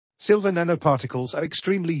silver nanoparticles are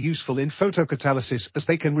extremely useful in photocatalysis as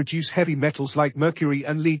they can reduce heavy metals like mercury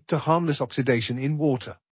and lead to harmless oxidation in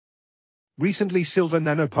water. Recently, silver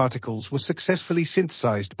nanoparticles were successfully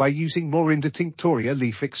synthesized by using Morinda tinctoria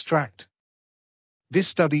leaf extract. This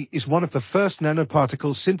study is one of the first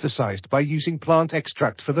nanoparticles synthesized by using plant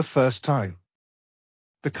extract for the first time.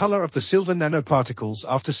 The color of the silver nanoparticles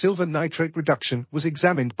after silver nitrate reduction was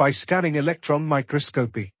examined by scanning electron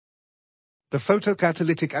microscopy. The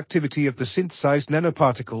photocatalytic activity of the synthesized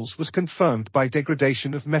nanoparticles was confirmed by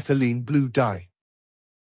degradation of methylene blue dye.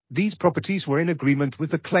 These properties were in agreement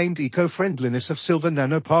with the claimed eco-friendliness of silver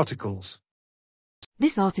nanoparticles.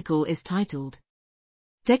 This article is titled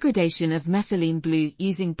Degradation of Methylene Blue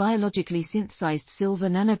Using Biologically Synthesized Silver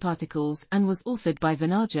Nanoparticles and was authored by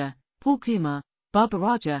Vanaja, Paulkumar,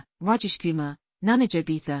 Baburaja, Rajeshkumar,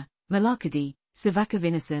 Gnanajobitha, Malarkodi,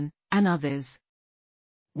 Sivakavinesan, and others.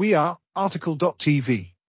 We are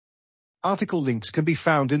article.tv. Article links can be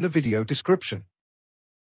found in the video description.